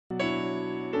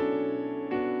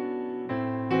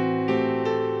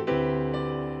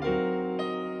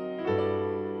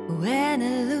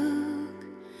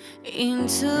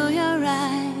Into your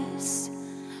eyes,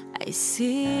 I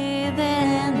see the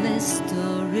endless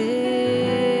story.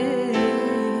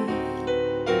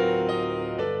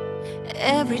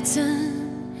 Every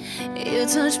time you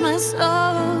touch my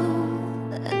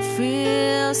soul, it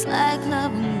feels like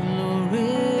love and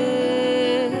glory.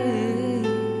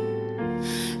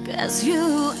 'Cause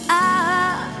you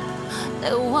are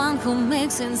the one who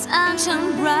makes sunshine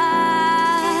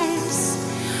bright.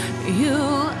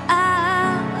 You are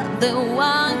the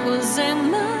one who's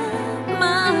in my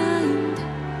mind.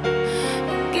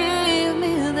 Give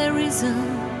me the reason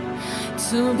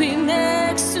to be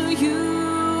next to you,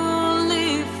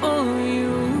 live for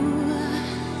you.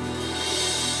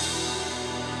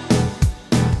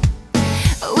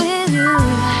 With you,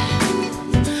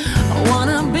 I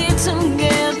wanna be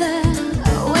together.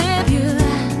 With you,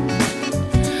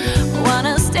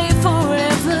 wanna stay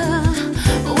forever.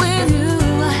 With you,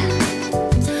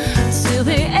 till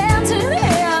the end.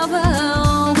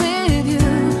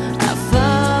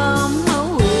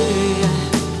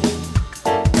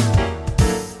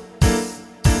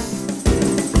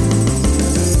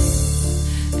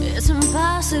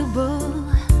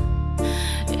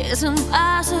 It's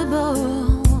impossible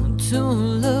to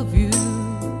love you.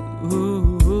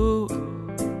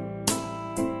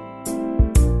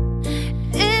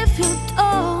 If you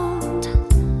don't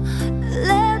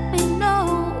let me know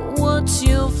what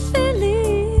you're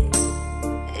feeling,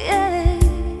 yeah.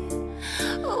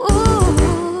 Ooh,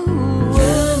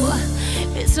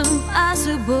 it's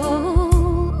impossible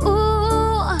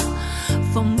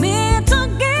for me to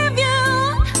give you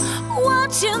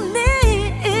what you need.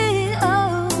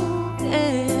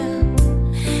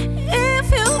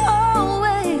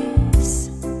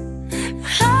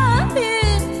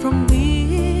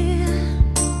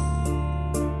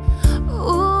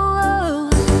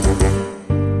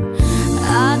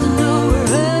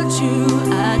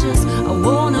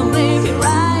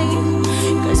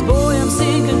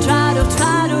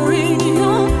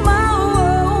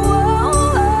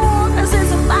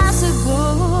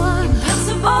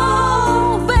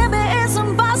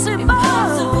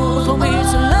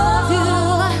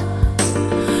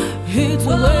 It's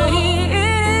the way it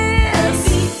is.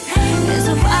 It's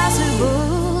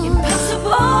impossible.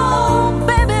 Impossible.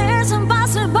 Baby, it's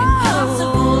impossible.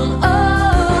 Oh,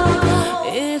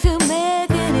 if you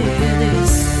make it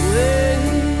this way.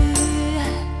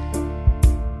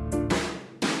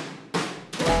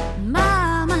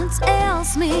 Mama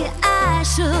tells me I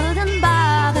shouldn't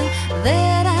bother,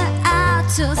 that I ought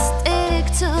to stick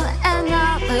to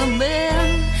another man,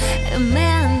 a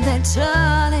man that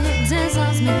truly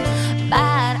deserves me.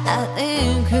 But I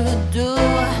think you do.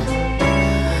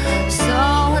 So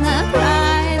when I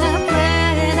cry and I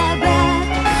pray and I beg,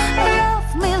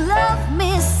 love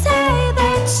me, say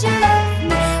that you love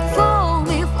me. For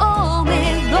me,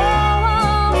 go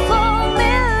on for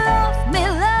me,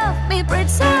 love me,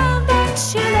 pretend that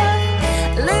you love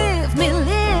me.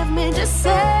 Leave me, just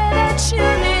say that you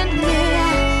need me.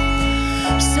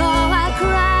 So I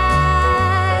cry.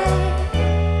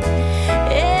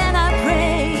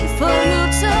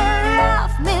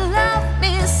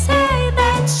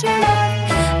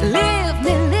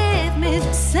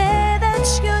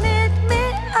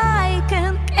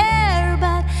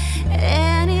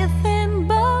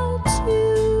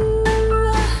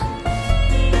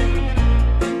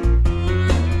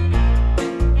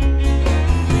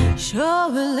 Show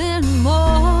a little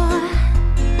more,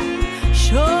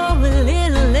 show a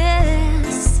little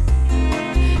less,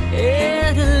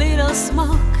 add a little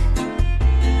smoke.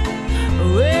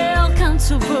 Welcome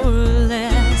to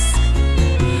burlesque.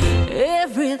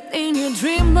 Everything you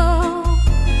dream of,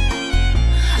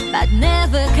 but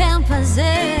never can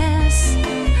possess.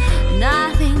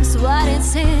 Nothing's what it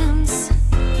seems.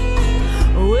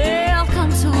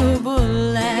 Welcome to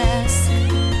burlesque.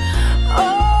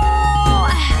 Oh,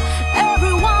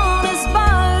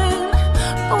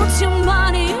 your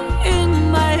money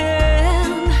in my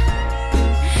hand.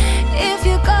 If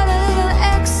you got a little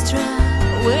extra,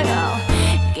 well,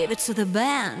 give it to the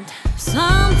band.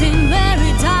 Something better.